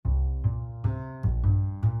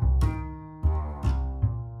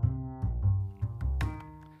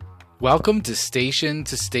Welcome to Station,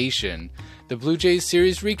 the Blue Jays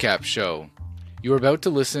series recap show. You are about to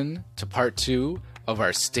listen to part 2 of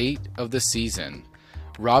our State of the Season.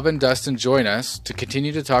 Rob and Dustin join us to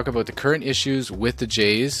continue to talk about the current issues with the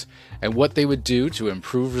Jays and what they would do to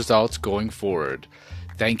improve results going forward.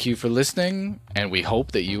 Thank you for listening, and we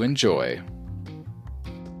hope that you enjoy.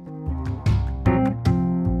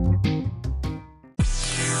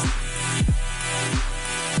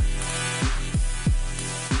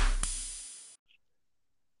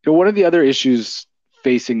 So one of the other issues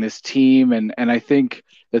facing this team, and I think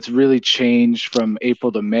that's really changed from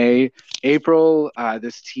April to May. April,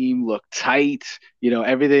 this team looked tight. You know,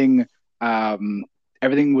 everything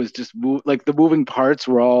was just like the moving parts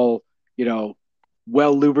were all,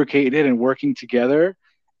 well lubricated and working together.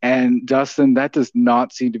 And Dustin, that does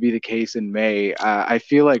not seem to be the case in May. I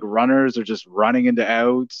feel like runners are just running into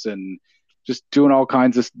outs and just doing all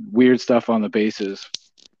kinds of weird stuff on the bases.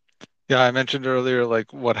 Yeah, I mentioned earlier,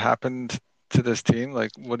 like, what happened to this team.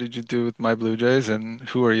 Like, what did you do with my Blue Jays, and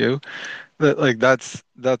who are you? That's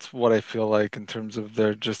what I feel like in terms of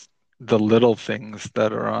they're just the little things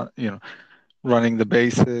that are on, running the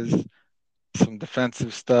bases, some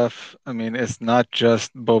defensive stuff. I mean, it's not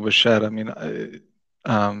just Bo Bichette. I mean,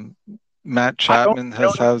 Matt Chapman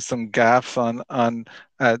has had some gaffes on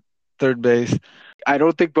at third base. I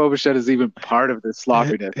don't think Bo Bichette is even part of this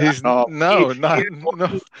sloppiness. He's no.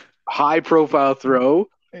 High profile throw,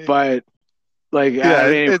 but like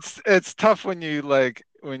it's tough when you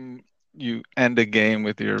end a game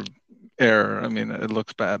with your error. I mean, it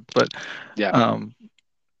looks bad, but no,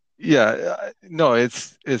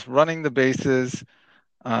 it's running the bases.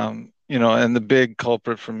 And the big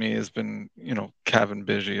culprit for me has been Cavan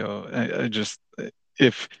Biggio. I just,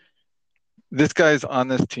 if this guy's on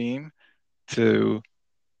this team to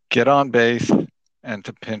get on base and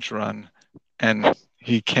to pinch run, and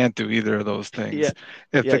he can't do either of those things.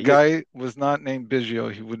 If the guy was not named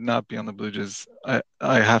Biggio, he would not be on the Blue Jays. I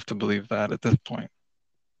have to believe that at this point.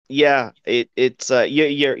 Yeah, it's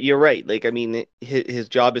you're right. Like, I mean, his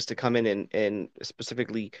job is to come in and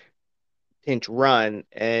specifically pinch run,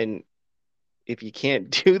 and if you can't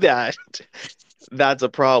do that, that's a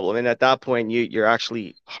problem. And at that point, you're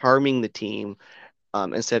actually harming the team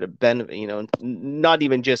instead of not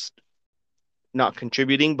even just not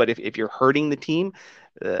contributing, but if you're hurting the team,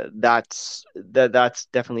 that's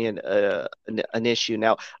definitely an issue.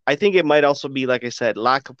 Now, I think it might also be, like I said,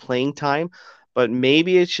 lack of playing time, but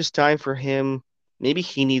maybe it's just time for him. Maybe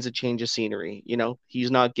he needs a change of scenery. He's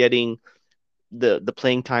not getting the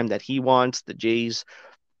playing time that he wants. The Jays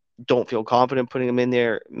don't feel confident putting him in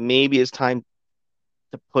there. Maybe it's time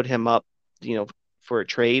to put him up, for a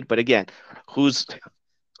trade. But again, who's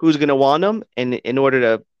going to want him? And in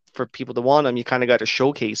order for people to want him, you kind of got to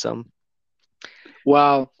showcase him.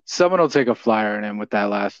 Well, someone will take a flyer on him with that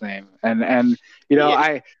last name, and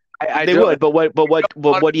they would. But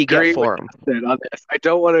what do you get for him? I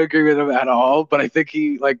don't want to agree with him at all, but I think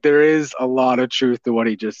there is a lot of truth to what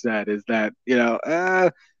he just said. Is that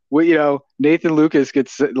Nathan Lucas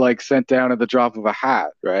gets sent down at the drop of a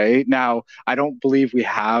hat, right? Now, I don't believe we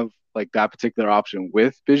have that particular option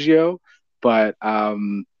with Biggio, but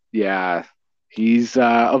he's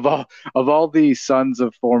of all the sons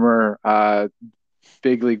of former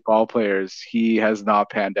big league ball players, he has not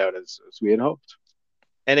panned out as we had hoped.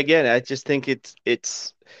 And again, I just think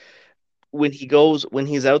it's when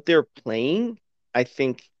he's out there playing, I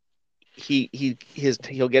think he'll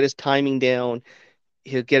get his timing down,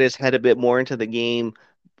 he'll get his head a bit more into the game,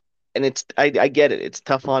 and I get it. It's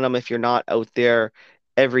tough on him if you're not out there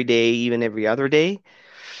every day, even every other day.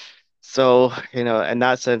 So, in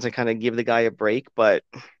that sense, I kind of give the guy a break, but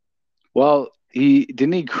he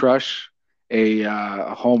crush a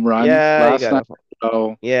home run last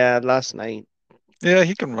night. Last night. Yeah,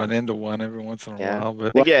 he can run into one every once in a while,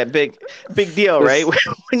 but big deal, right?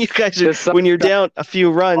 When you're down a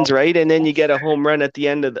few runs, right, and then you get a home run at the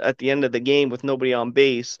end of the game with nobody on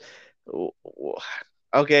base.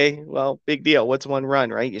 Okay, well, big deal. What's one run,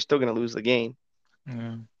 right? You're still going to lose the game.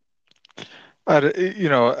 Yeah. But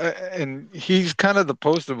and he's kind of the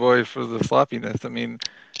poster boy for the sloppiness. I mean,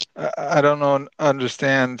 I don't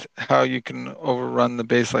understand how you can overrun the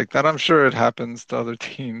base like that. I'm sure it happens to other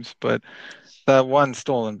teams, but that one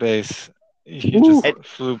stolen base, he just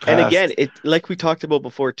flew past. And again, it, like we talked about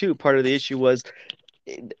before too, part of the issue was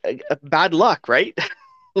bad luck, right?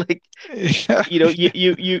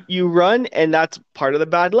 You run, and that's part of the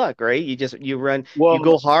bad luck, right? You run, you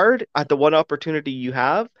go hard at the one opportunity you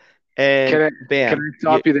have, and bam. Can I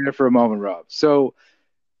stop you there for a moment, Rob? So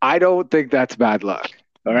I don't think that's bad luck.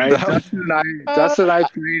 All right, Dustin and I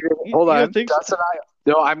created. Hold on, Dustin and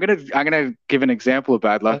No, I'm gonna give an example of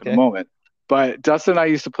bad luck in a Okay. moment. But Dustin and I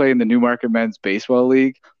used to play in the Newmarket Men's Baseball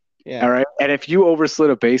League. Yeah. All right. And if you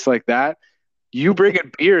overslit a base like that, you bring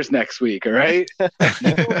in beers next week, all right? You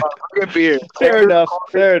are bringing beers. Fair enough.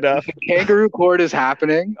 Fair enough. Kangaroo Court is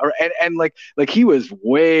happening, or and like he was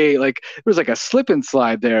way like there was like a slip and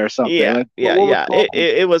slide there or something. Yeah, Like, yeah, what was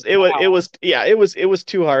yeah. going It was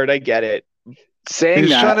too hard. I get it. saying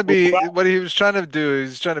He's trying that? to be what he was trying to do.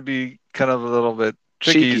 He's trying to be kind of a little bit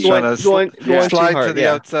tricky. He's Cheeky. trying to Going too slide to hard. the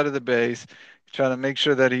Yeah. outside of the base. He's trying to make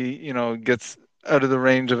sure that he, gets out of the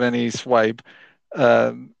range of any swipe.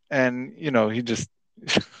 And he just,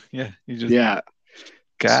 he just Yeah.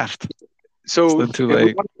 gaffed. So Too if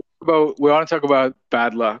late. we want to talk about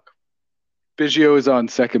bad luck. Biggio is on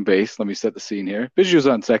second base. Let me set the scene here. Biggio's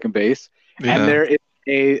on second base, and there is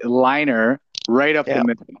a liner right up the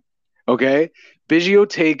middle. Okay, Biggio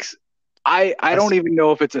takes. I don't even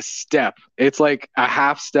know if it's a step. It's like a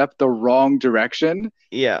half step the wrong direction.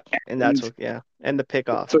 Yeah, and that's what. Yeah, and the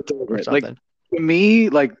pickoff So or like something. to me,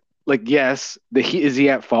 like yes, is he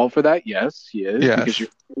at fault for that? Yes, he is. Yes. Because you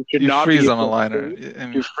should You not freeze be on a liner.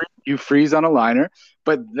 you freeze on a liner,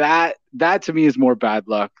 but that to me is more bad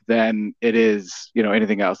luck than it is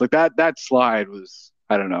anything else. Like that slide was,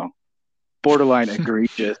 I don't know, borderline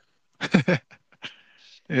egregious.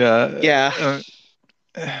 Yeah.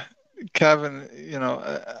 Kevin,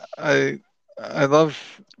 I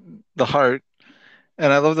love the heart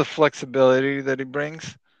and I love the flexibility that he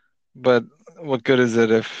brings, but what good is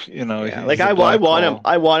it if he's Like a I black want him. hole?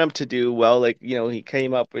 I want him to do well. Like he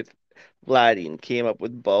came up with Vladdy and came up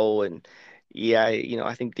with Bo, and yeah,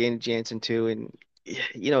 I think Danny Jansen too. And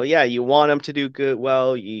yeah, you want him to do good.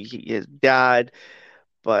 Well, his dad,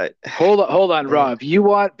 but Hold on, Rob. You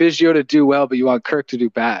want Biggio to do well, but you want Kirk to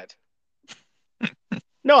do bad.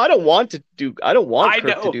 no, I don't want Kirk to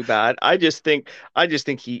know. do bad. I just think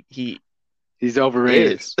he's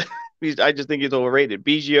overrated. I just think he's overrated.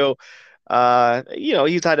 Biggio,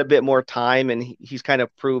 he's had a bit more time, and he's kind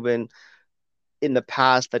of proven in the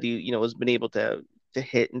past that he has been able to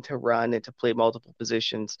hit and to run and to play multiple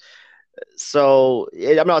positions. So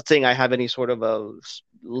I'm not saying I have any sort of a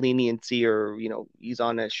leniency or he's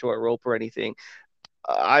on a short rope or anything.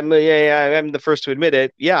 I'm the first to admit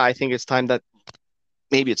it. Yeah, I think it's time that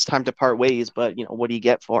maybe it's time to part ways. But what do you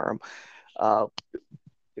get for him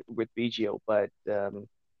with Biggio? But I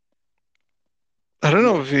don't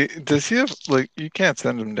know if does he have you can't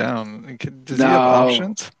send him down. Does he No. have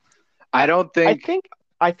options? I don't think.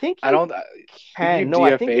 I think I don't. can. You No,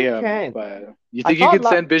 I think you DFA him, can. but you think you could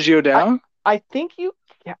send Biggio down? I think you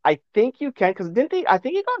can because didn't they? I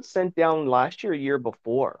think he got sent down last year, year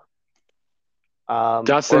before.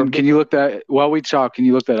 Dustin, can you look that while we talk? Can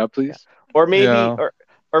you look that up, please? Or maybe, or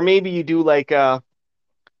maybe you do like I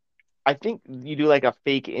think you do like a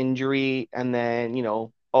fake injury, and then he's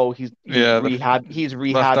rehabbing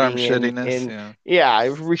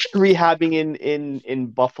rehabbing in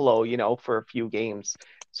Buffalo, for a few games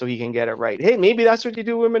so he can get it right. Hey, maybe that's what you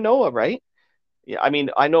do with Manoah, right? Yeah, I mean,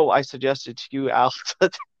 I know I suggested to you, Alex,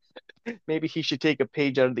 that maybe he should take a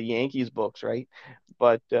page out of the Yankees books, right?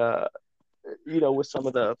 But with some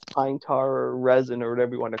of the pine tar or resin or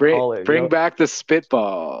whatever you want to call it, bring back the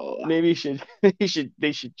spitball. Maybe they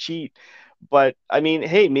should cheat. But I mean,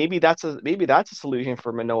 hey, maybe that's a solution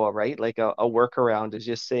for Manoah, right? Like a workaround is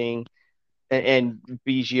just saying, and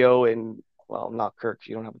Biggio and well, not Kirk,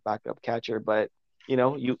 you don't have a backup catcher, but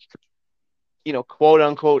you quote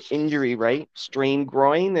unquote injury, right? Strained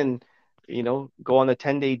groin, and go on the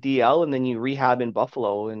 10-day DL, and then you rehab in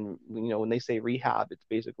Buffalo, and when they say rehab, it's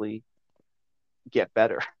basically get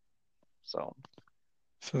better. So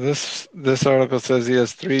this article says he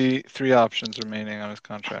has three options remaining on his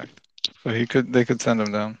contract. So they could send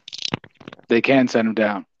him down. They can send him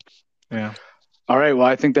down. Yeah. All right. Well,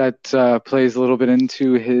 I think that plays a little bit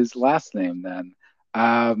into his last name then.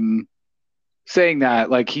 Saying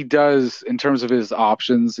that, he does in terms of his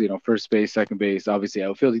options, first base, second base, obviously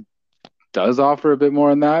outfield, he does offer a bit more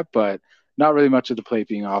on that, but not really much of the plate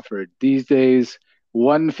being offered these days.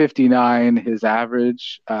 159 his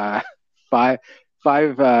average,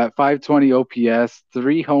 520 OPS,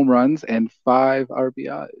 3 home runs, and 5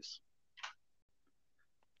 RBIs.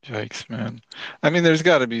 Yikes, man. I mean, there's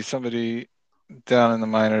got to be somebody down in the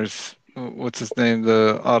minors. What's his name?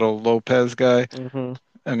 The Otto Lopez guy. Mm-hmm.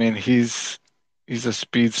 I mean, he's a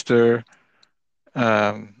speedster who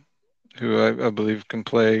I believe can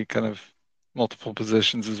play kind of multiple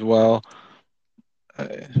positions as well.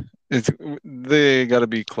 They got to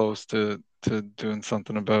be close to doing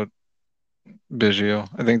something about Biggio.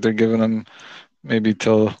 I think they're giving him maybe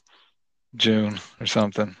till June or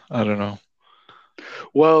something. I don't know.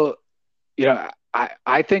 Well,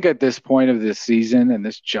 I think at this point of this season and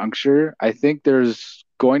this juncture, I think there's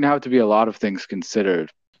going to have to be a lot of things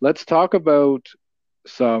considered. Let's talk about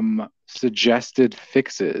some suggested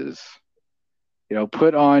fixes.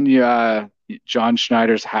 Put on your John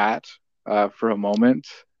Schneider's hat for a moment,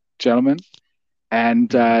 gentlemen, and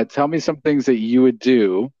tell me some things that you would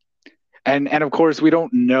do. And of course, we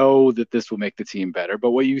don't know that this will make the team better,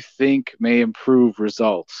 but what you think may improve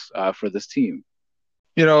results for this team.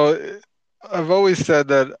 You know, I've always said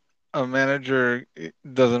that a manager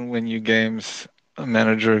doesn't win you games. A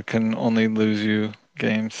manager can only lose you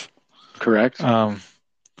games. Correct?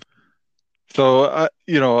 So,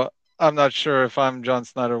 I'm not sure if I'm John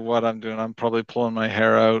Snyder what I'm doing. I'm probably pulling my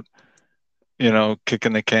hair out,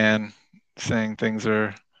 kicking the can, saying things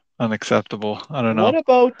are unacceptable. I don't know.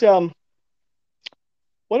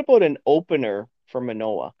 What about an opener for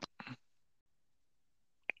Manoa?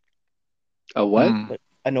 A what? Like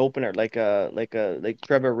an opener, like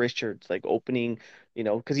Trevor Richards, like opening,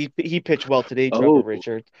 because he pitched well today, Trevor Oh,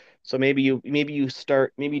 Richards. So maybe do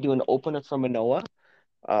an opener for Manoa,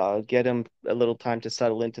 get him a little time to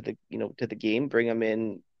settle into the game, bring him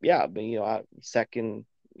in, yeah, but, second,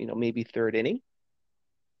 maybe third inning.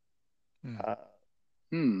 Uh,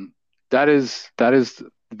 that is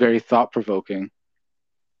very thought provoking.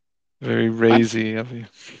 Very razy of you.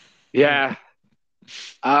 Yeah.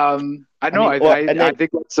 I know. mean, well, and I then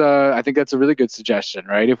think that's a really good suggestion,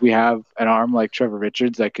 right? If we have an arm like Trevor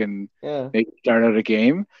Richards that can yeah, make start out a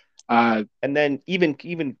game, and then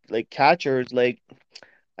even like catchers, like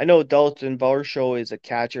I know Dalton Varsho is a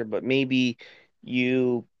catcher, but maybe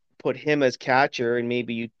you put him as catcher and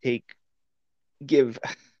maybe you give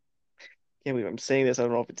can't believe I'm saying this. I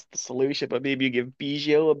don't know if it's the solution, but maybe you give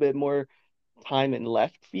Biggio a bit more time in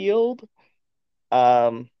left field.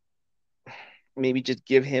 Um, maybe just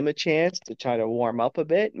give him a chance to try to warm up a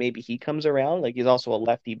bit. Maybe he comes around. Like he's also a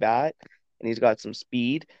lefty bat and he's got some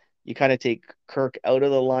speed. You kind of take Kirk out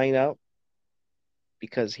of the lineup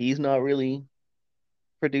because he's not really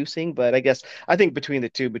producing. But I think between the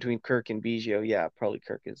two, between Kirk and Biggio, yeah, probably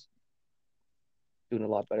Kirk is doing a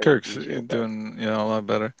lot better than Kirk's Biggio. But doing, a lot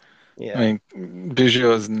better. I yeah, mean,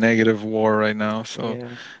 Biggio is negative WAR right now, so yeah.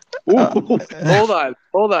 ooh, uh,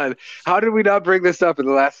 hold on. How did we not bring this up in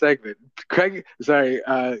the last segment? Kevin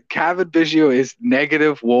Biggio is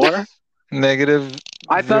negative WAR. negative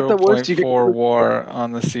I thought the worst you could get 0.4 was, WAR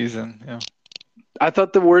on the season. Yeah. I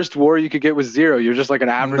thought the worst WAR you could get was 0. You're just like an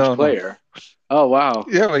average No. player. Oh wow.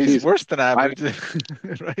 Yeah, well, he's Jeez. worse than I, average,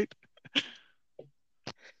 right?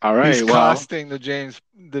 all He's right. Well, costing the Jays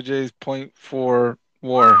 .4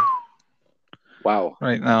 WAR wow.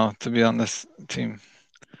 right now to be on this team.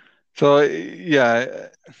 So yeah,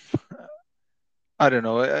 I don't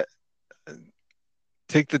know.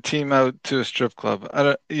 Take the team out to a strip club.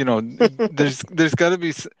 I don't, there's got to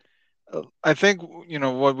be. I think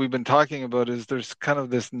what we've been talking about is there's kind of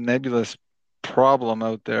this nebulous problem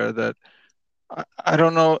out there that I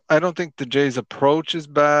don't know. I don't think the Jays' approach is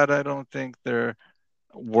bad. I don't think their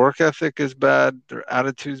work ethic is bad. Their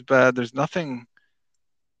attitude's bad. There's nothing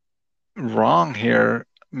wrong here.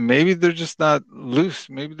 Maybe they're just not loose.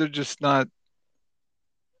 Maybe they're just not.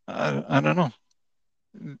 I don't know.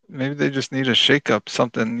 Maybe they just need a shakeup.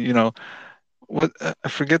 Something. What I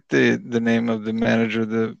forget the name of the manager,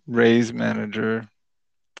 the Rays manager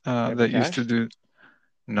Kevin that used to Cash, do.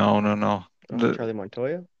 No, no, no. Charlie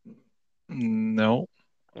Montoya. No.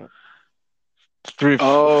 Oh, 4 or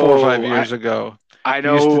 5 Oh, years ago, I he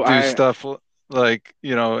used to know. do stuff like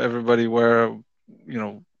everybody wear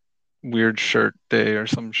weird shirt day or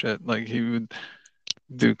some shit. Like he would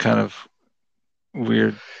do kind of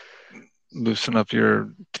weird loosen up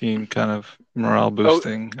your team kind of morale Oh,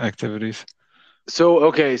 boosting activities. so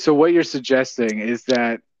okay. So what you're suggesting is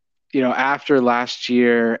that after last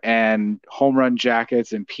year and home run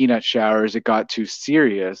jackets and peanut showers, it got too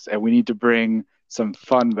serious, and we need to bring some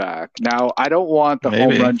fun back. Now, I don't want the home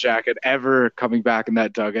Maybe run jacket ever coming back in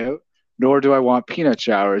that dugout, nor do I want peanut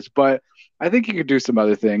showers. But I think you could do some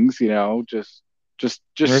other things. Just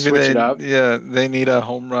maybe switch it up. they need a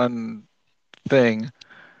home run thing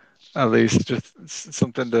at least, just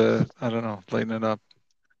something to, I don't know, lighten it up.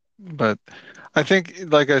 But I think,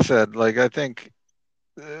 like I said, I think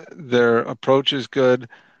their approach is good.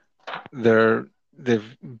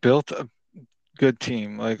 They've built a good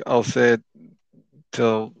team. Like I'll say it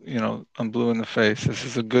till I'm blue in the face. This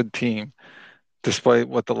is a good team, despite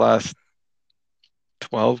what the last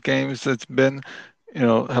 12 games it's been,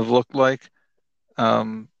 have looked like.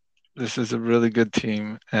 Um, this is a really good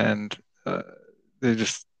team, and they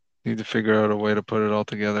just need to figure out a way to put it all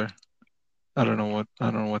together. I don't know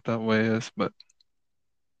what that way is, but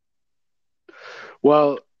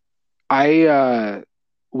Well, I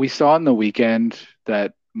we saw on the weekend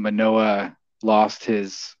that Manoah lost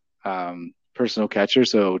his personal catcher,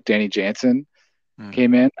 so Danny Jansen Hmm.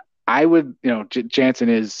 came in. I would, Jansen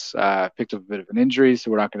is picked up a bit of an injury,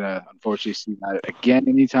 so we're not going to unfortunately see that again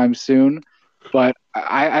anytime soon. But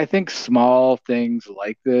I think small things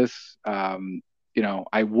like this, I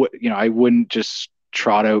wouldn't just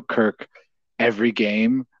trot out Kirk every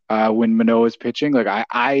game when Manoah is pitching. Like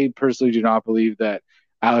I personally do not believe that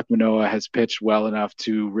Alek Manoah has pitched well enough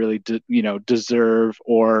to really, deserve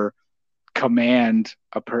or command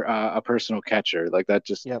a personal catcher. Like that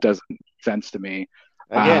just Yep. doesn't make sense to me.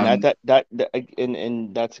 Again,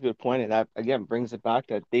 and that's a good point, and that again brings it back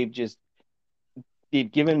that they've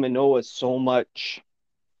given Manoah so much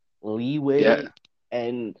Yeah. leeway,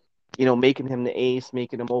 and making him the ace,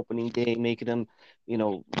 making him opening day, making him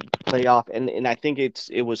playoff, and I think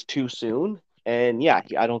it was too soon, and yeah,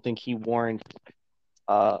 I don't think he warrants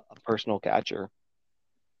a personal catcher.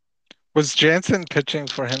 Was Jansen pitching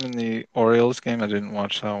for him in the Orioles game? I didn't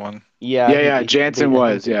watch that one. Yeah, Yeah. Jansen I think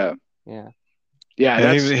was. Yeah. yeah. Yeah.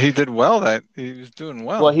 And That's. he did well. That he was doing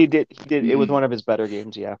Well, well. he did. It was Mhm. one of his better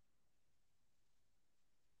games. Yeah,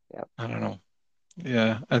 yeah. I don't know.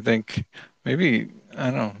 Yeah, I think maybe I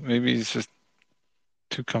don't know. Maybe he's just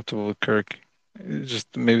too comfortable with Kirk. It's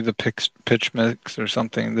just maybe the pitch mix or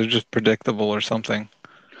something. They're just predictable or something.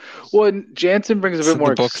 Well, and Jansen brings a bit So the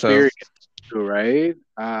more book's out. experience too, right?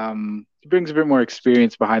 He brings a bit more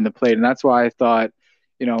experience behind the plate, and that's why I thought,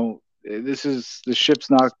 the ship's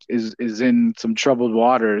not is in some troubled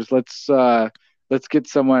waters. Let's get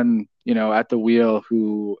someone at the wheel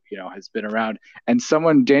who has been around, and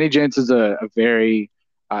someone. Danny Jansen's a very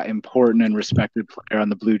important and respected player on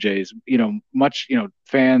the Blue Jays.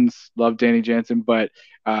 Fans love Danny Jansen, but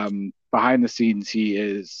behind the scenes, he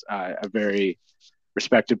is a very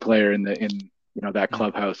respected player in that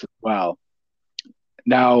clubhouse as well.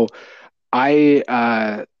 Now, I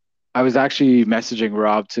was actually messaging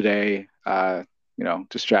Rob today,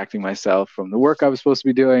 distracting myself from the work I was supposed to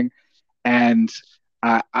be doing, and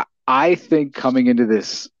I think coming into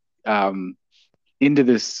this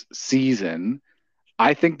season,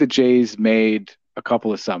 I think the Jays made a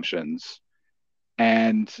couple assumptions,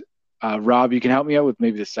 and Rob, you can help me out with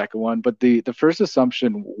maybe the second one, but the first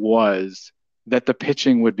assumption was that the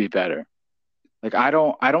pitching would be better. Like I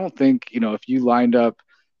don't think, if you lined up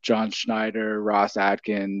John Schneider, Ross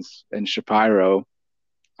Atkins, and Shapiro,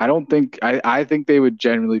 I think they would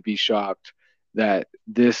generally be shocked that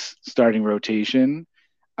this starting rotation,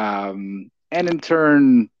 and in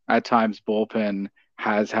turn at times bullpen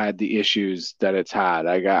has had the issues that it's had.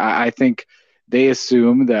 I think they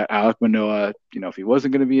assume that Alek Manoah, if he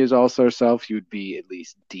wasn't going to be his all-star self, he would be at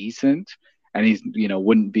least decent, and he's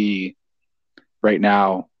wouldn't be right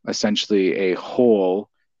now essentially a hole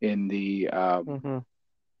in Mm-hmm.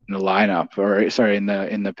 the lineup, or sorry, in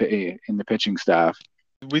the pitching staff.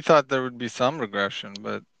 We thought there would be some regression,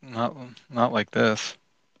 but not like this.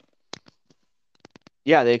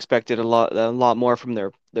 Yeah, they expected a lot more from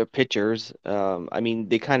their pitchers. I mean,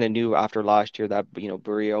 they kind of knew after last year that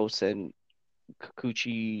Barrios and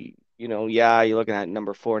Kikuchi, yeah, you're looking at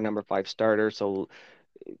number 4, number 5 starter, so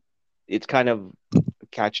it's kind of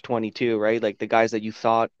catch 22, right? Like the guys that you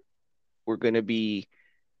thought were going to be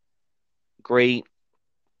great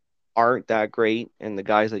aren't that great, and the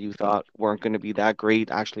guys that you thought weren't going to be that great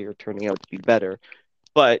actually are turning out to be better.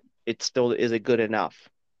 But it still is it good enough?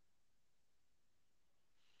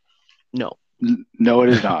 No. No, it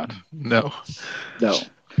is not. No. No.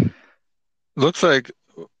 Looks like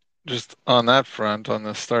just on that front, on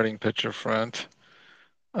the starting pitcher front,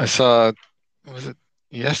 I saw, was it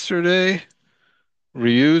yesterday?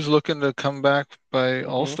 Ryu's looking to come back by Mm-hmm.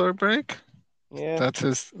 All-Star break. Yeah. That's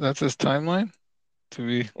his timeline.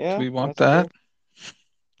 Do Yeah, we want that's that?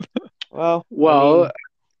 true. Well, I Well, mean,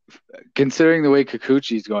 considering the way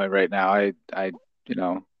Kikuchi's going right now, I Yeah,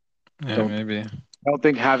 don't maybe. don't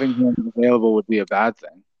think having him available would be a bad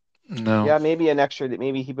thing. No. yeah, maybe an extra that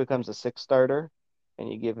maybe he becomes a 6 starter and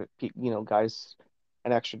you give guys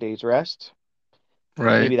an extra day's rest.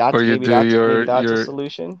 Right. Maybe Or that's you maybe do that's maybe your that's a your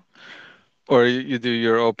solution. or you do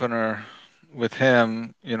your opener with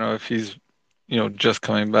him, if he's, just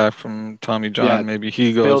coming back from Tommy Yeah, John, maybe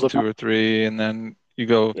he build goes him two up. or three, and then you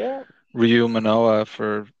go Yeah. Ryu Manoa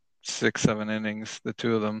for 6, 7 innings, the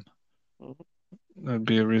two of them. Mhm. That'd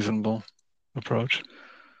be a reasonable approach.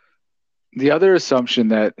 The other assumption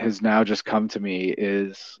that has now just come to me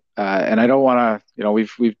is, and I don't want to,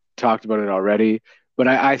 we've talked about it already, but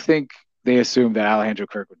I think they assumed that Alejandro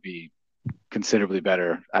Kirk would be considerably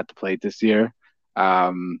better at the plate this year.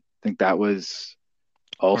 I think that was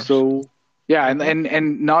Of course. also Yeah,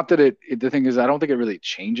 and not that the thing is, I don't think it really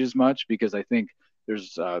changes much because I think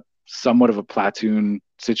there's somewhat of a platoon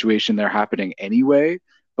situation there happening anyway.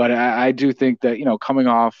 But I do think that, coming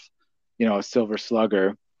off, a Silver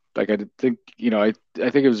Slugger, like I think, I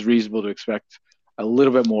think it was reasonable to expect a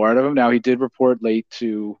little bit more out of him. Now he did report late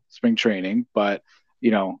to spring training, but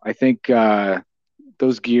I think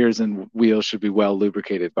those gears and wheels should be well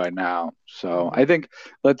lubricated by now. So I think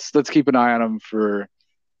let's keep an eye on him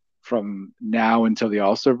from now until the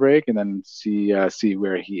All-Star break, and then see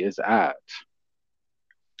where he is at.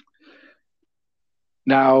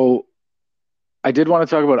 Now, I did want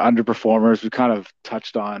to talk about underperformers. We kind of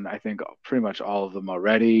touched on, I think, pretty much all of them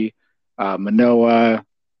already. Manoah,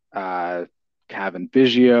 Cavan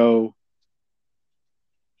Biggio,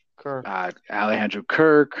 Kirk. Alejandro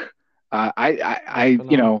Kirk.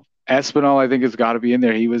 Espinal, I think, has got to be in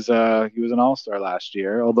there. He was an All-Star last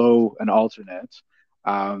year, although an alternate.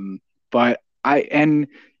 But I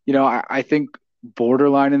think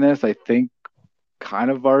borderline in this. I think kind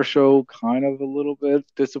of Varsho, kind of a little bit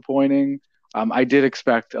disappointing. I did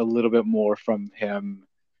expect a little bit more from him,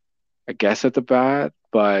 I guess, at the bat.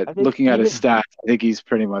 But looking at his stats, I think he's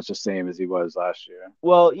pretty much the same as he was last year.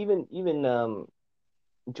 Well, even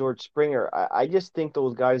George Springer, I just think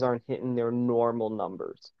those guys aren't hitting their normal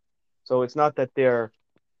numbers. So it's not that they're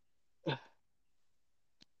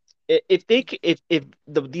if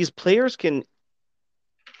these players can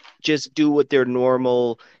just do what their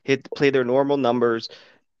normal play their normal numbers,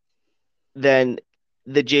 then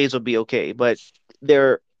the Jays will be okay. But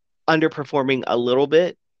they're underperforming a little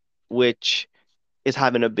bit, which is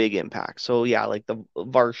having a big impact. So yeah, like the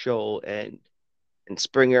Varsho and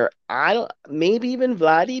Springer, maybe even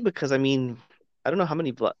Vladdy, because I mean, I don't know how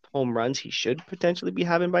many home runs he should potentially be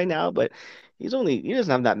having by now, but he doesn't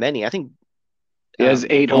have that many. I think he has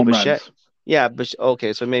 8 home runs. Yeah, but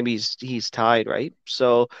okay, so maybe he's tied, right?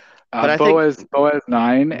 So, but I think Boaz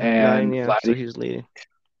 9 and 9, yeah, Vladdy. so he's leading.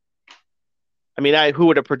 I mean, who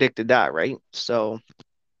would have predicted that, right? So,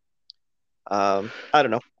 I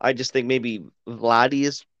don't know. I just think maybe Vladdy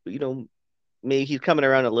is, maybe he's coming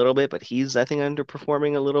around a little bit, but he's, I think,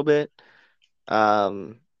 underperforming a little bit.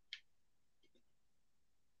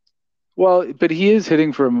 Well, but he is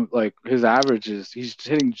hitting from like his averages. He's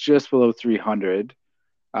hitting just below 300.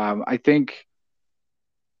 I think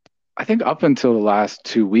up until the last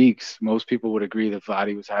 2 weeks, most people would agree that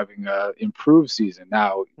Vladdy was having an improved season.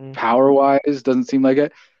 Now, power-wise, doesn't seem like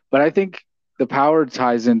it, but I think the power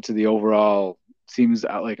ties into the overall seems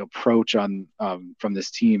like approach on from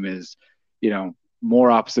this team is,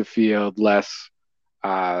 more opposite field, less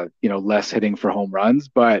hitting for home runs.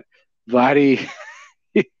 But Vladdy,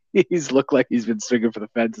 he's looked like he's been swinging for the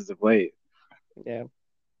fences of late. Yeah.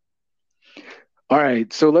 All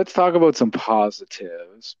right, so let's talk about some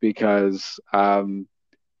positives because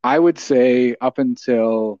I would say up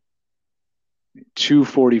until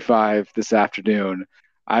 2:45 this afternoon,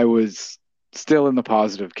 I was still in the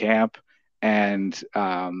positive camp, and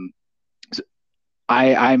I'm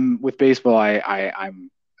with baseball.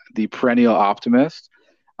 I'm the perennial optimist,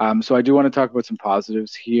 so I do want to talk about some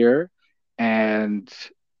positives here, and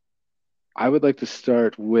I would like to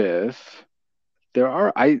start with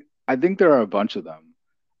I think there are a bunch of them.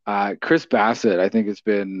 Chris Bassitt, I think, has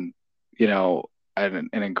been, an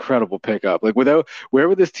incredible pickup. Like where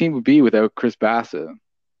would this team be without Chris Bassitt?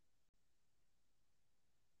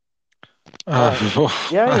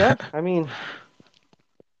 Yeah. I mean,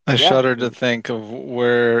 I shudder to think of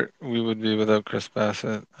where we would be without Chris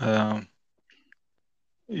Bassitt.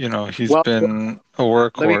 He's been a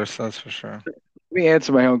workhorse, that's for sure. Let me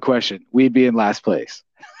answer my own question. We'd be in last place.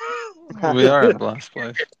 We are in last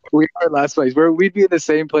place. We are in last place. We'd be in the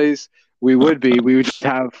same place we would be. We would just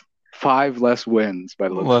have 5 less wins by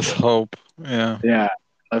the looks less hope. Yeah. Yeah,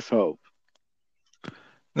 less hope.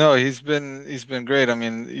 No, he's been great. I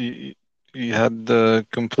mean, he had the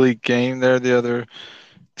complete game there the other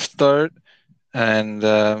start, and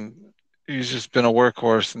he's just been a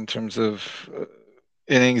workhorse in terms of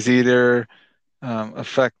innings eater,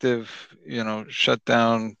 effective,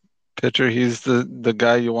 shutdown pitcher. He's the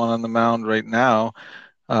guy you want on the mound right now.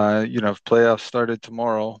 If playoffs started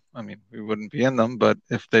tomorrow, I mean, we wouldn't be in them, but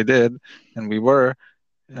if they did, and we were,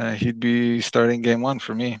 he'd be starting game 1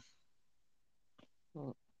 for me.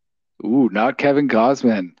 Ooh, not Kevin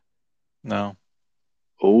Gausman. No.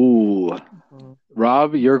 Ooh.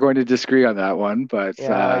 Rob, you're going to disagree on that one, but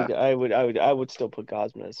yeah, I would still put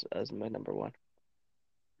Gausman as my number 1.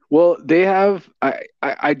 Well, they have.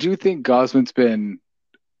 I do think Gausman's been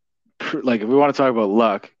like, if we want to talk about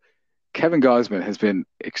luck, Kevin Gausman has been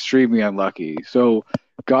extremely unlucky. So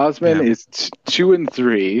Gausman is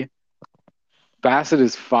 2-3. Bassett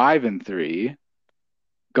is 5-3.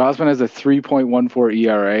 Gosman has a 3.14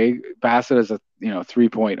 ERA. Bassett has a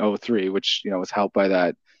 3.03, which was helped by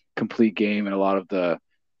that complete game and a lot of the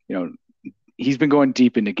he's been going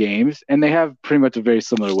deep into games, and they have pretty much a very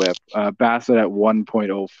similar whip. Bassett at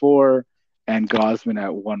 1.04 and Gosman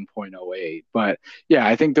at 1.08. But yeah,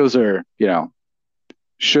 I think those are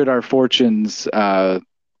should our fortunes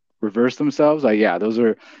reverse themselves, those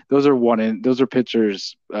are those are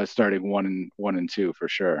pitchers starting 1 and 2 for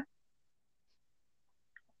sure.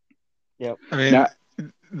 Yep. I mean,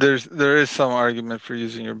 there is some argument for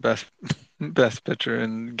using your best pitcher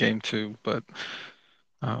in game 2, but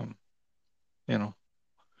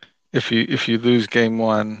if you lose game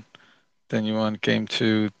 1, then you want game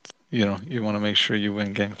 2. You want to make sure you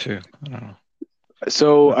win game 2. I don't know.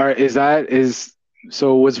 So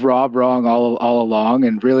was Rob wrong all along,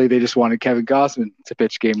 and really they just wanted Kevin Gausman to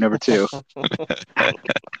pitch game number 2?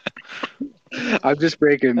 I'm just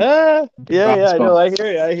breaking. No, I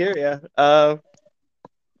hear you.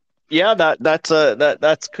 Yeah,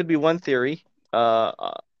 that could be one theory.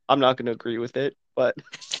 I'm not going to agree with it, but.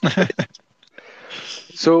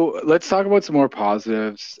 So let's talk about some more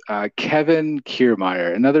positives. Kevin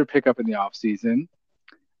Kiermaier, another pickup in the offseason.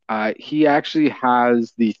 He actually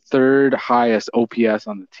has the 3rd highest OPS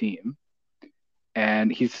on the team,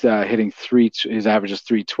 and he's hitting his average is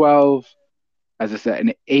 312. As I said,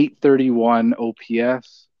 an 831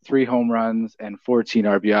 OPS, 3 home runs, and 14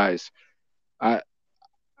 RBIs. I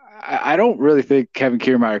don't really think Kevin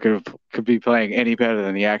Kiermaier could be playing any better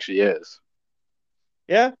than he actually is.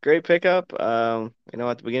 Yeah, great pickup. At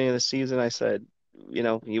the beginning of the season, I said,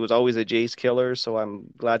 he was always a Jays killer, so I'm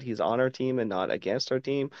glad he's on our team and not against our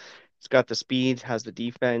team. He's got the speed, has the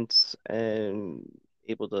defense, and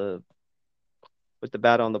able to put the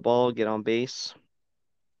bat on the ball, get on base.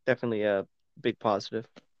 Definitely a big positive.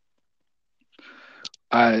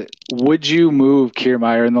 Would you move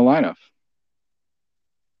Kiermaier in the lineup?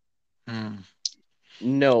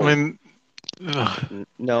 No. I mean,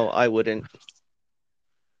 no, I wouldn't.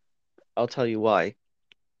 I'll tell you why.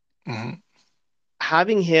 Mm-hmm.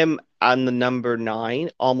 Having him on the number 9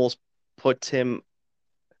 almost puts him.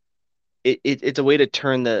 It's a way to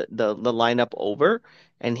turn the lineup over,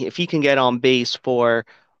 and if he can get on base for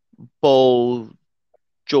Bo,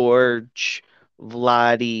 George,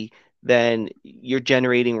 Vladdy, then you're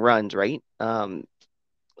generating runs, right?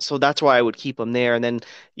 So that's why I would keep him there, and then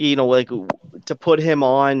to put him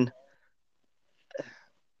on.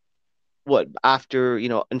 What after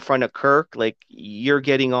in front of Kirk, like you're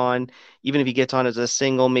getting on, even if he gets on as a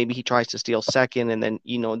single, maybe he tries to steal second, and then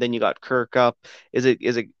then you got Kirk up. Is it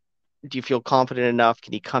do you feel confident enough?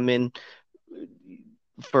 Can he come in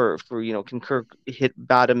for can Kirk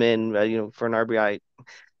bat him in for an RBI?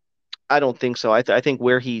 I don't think so. I think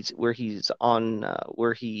where he's on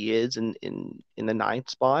where he is in the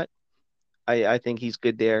 9th spot, I think he's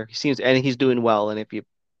good there. He seems, and he's doing well, and if you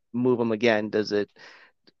move him again,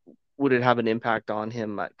 would it have an impact on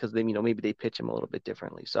him? Because then maybe they pitch him a little bit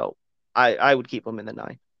differently. So I would keep him in the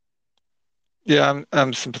 9. Yeah,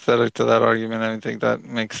 I'm sympathetic to that argument. I think that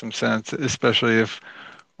makes some sense, especially if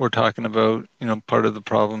we're talking about part of the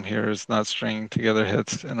problem here is not stringing together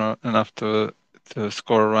hits enough to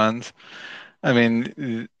score runs. I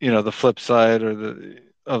mean, the flip side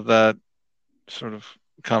of that sort of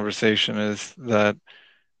conversation is that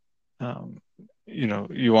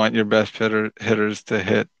you want your best hitters to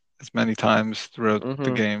hit as many times throughout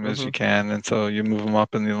the game as you can, and so you move them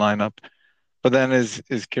up in the lineup. But then is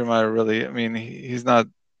Kiermaier really? I mean, he's not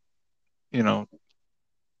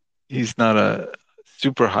a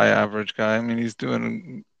super high average guy. I mean, he's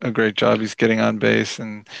doing a great job. He's getting on base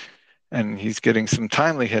and he's getting some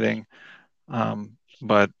timely hitting.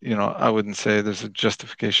 But I wouldn't say there's a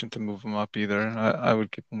justification to move him up either. I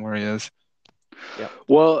would keep him where he is. Yeah.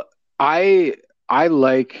 Well, I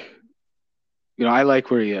like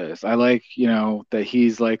where he is. I like that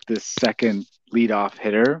he's like this second leadoff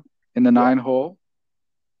hitter in the 9 hole.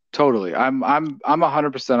 Totally, I'm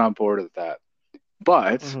 100% on board with that.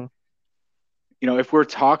 But if we're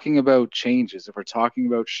talking about changes, if we're talking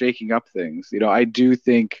about shaking up things, I do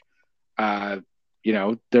think there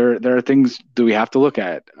are things that we have to look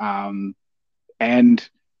at. And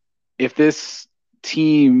if this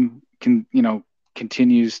team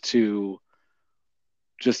continues to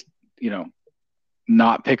just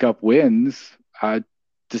not pick up wins,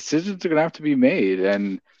 decisions are gonna have to be made,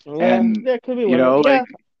 and that could be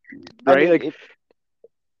right,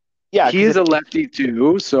 he is a lefty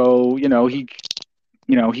too, so he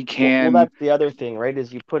can. Well, that's the other thing, right?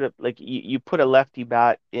 Is you put you put a lefty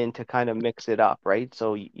bat in to kind of mix it up, right?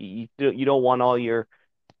 So you don't want all your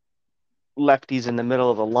lefties in the middle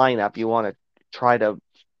of the lineup, you want to try to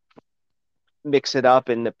mix it up,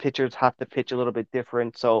 and the pitchers have to pitch a little bit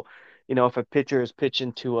different. So, if a pitcher is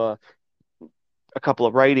pitching to a couple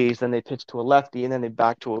of righties, then they pitch to a lefty, and then they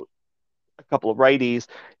back to a couple of righties,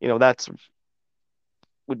 that's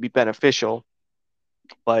would be beneficial.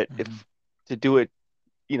 But if to do it,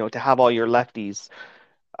 to have all your lefties,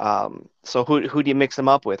 so who do you mix them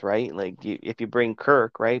up with, right? Like if you bring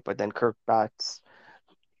Kirk, right? But then Kirk bats,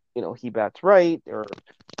 he bats right, or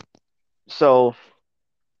so.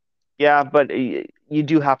 Yeah, but you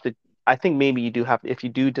do have to. I think maybe you do have. If you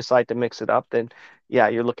do decide to mix it up, then yeah,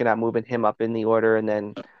 you're looking at moving him up in the order, and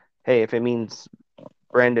then, hey, if it means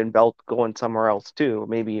Brandon Belt going somewhere else too,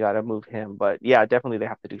 maybe you got to move him. But yeah, definitely they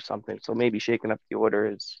have to do something. So maybe shaking up the order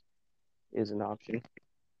is an option.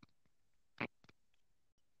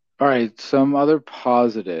 All right, some other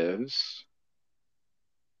positives.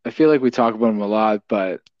 I feel like we talk about him a lot,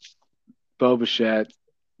 but Bo Bichette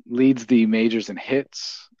leads the majors in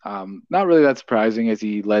hits. Not really that surprising, as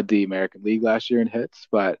he led the American League last year in hits,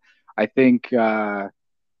 but I think another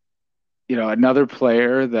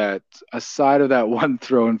player that, aside of that one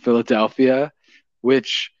throw in Philadelphia,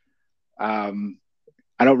 which I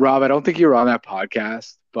don't think you were on that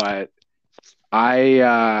podcast, but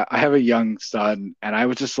I have a young son, and I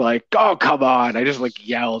was just like, oh, come on. I just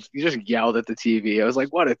yelled. You just yelled at the TV. I was like,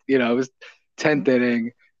 it was 10th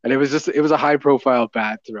inning, and it was a high profile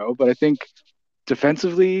bad throw. But I think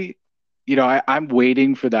defensively, I'm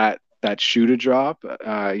waiting for that shoe to drop,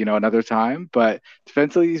 another time. But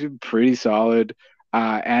defensively, he's been pretty solid.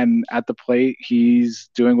 And at the plate, he's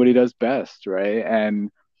doing what he does best, right?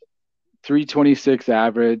 And 326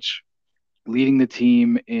 average, leading the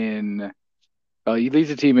team in he leads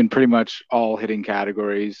the team in pretty much all hitting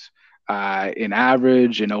categories, in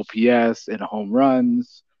average, in OPS, in home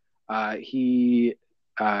runs. He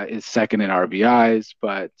is second in RBIs,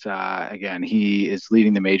 but again, he is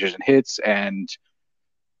leading the majors in hits, and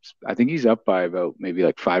I think he's up by about maybe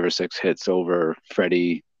like 5 or 6 hits over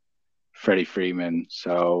Freddie Freeman.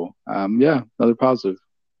 So another positive.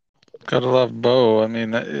 Gotta love Bo. I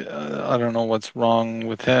mean, I don't know what's wrong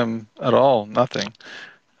with him at all. Nothing.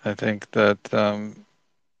 I think that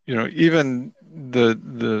even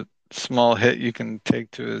the small hit you can take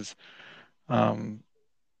to his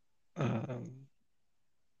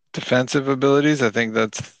defensive abilities. I think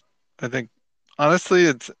honestly,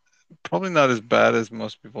 it's probably not as bad as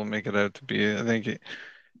most people make it out to be. I think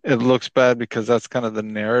it looks bad because that's kind of the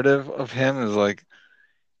narrative of him, is like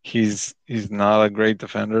he's not a great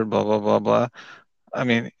defender, blah blah blah blah. I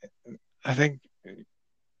mean, I think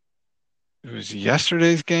it was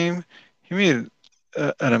yesterday's game. He made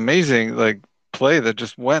an amazing play that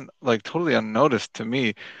just went totally unnoticed to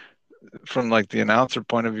me from the announcer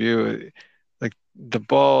point of view. Like the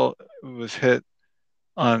ball was hit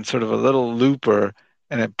on sort of a little looper,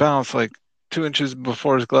 and it bounced 2 inches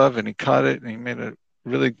before his glove, and he caught it, and he made a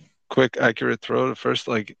really quick, accurate throw to first.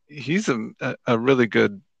 He's a really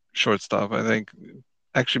good shortstop. I think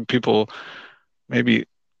actually people maybe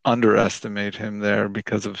underestimate him there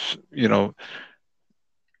because of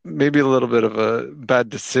maybe a little bit of a bad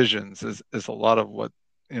decisions is a lot of what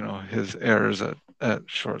his errors at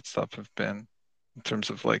shortstop have been, in terms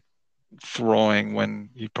of throwing when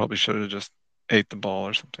he probably should have just ate the ball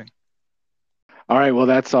or something. All right, well,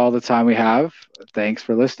 that's all the time we have. Thanks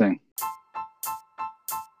for listening.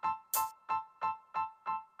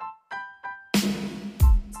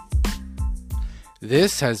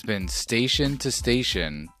 This has been Station to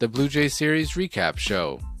Station, the Blue Jay Series recap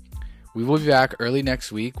show. We will be back early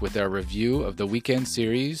next week with our review of the weekend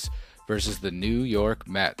series versus the New York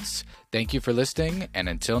Mets. Thank you for listening, and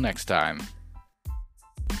until next time.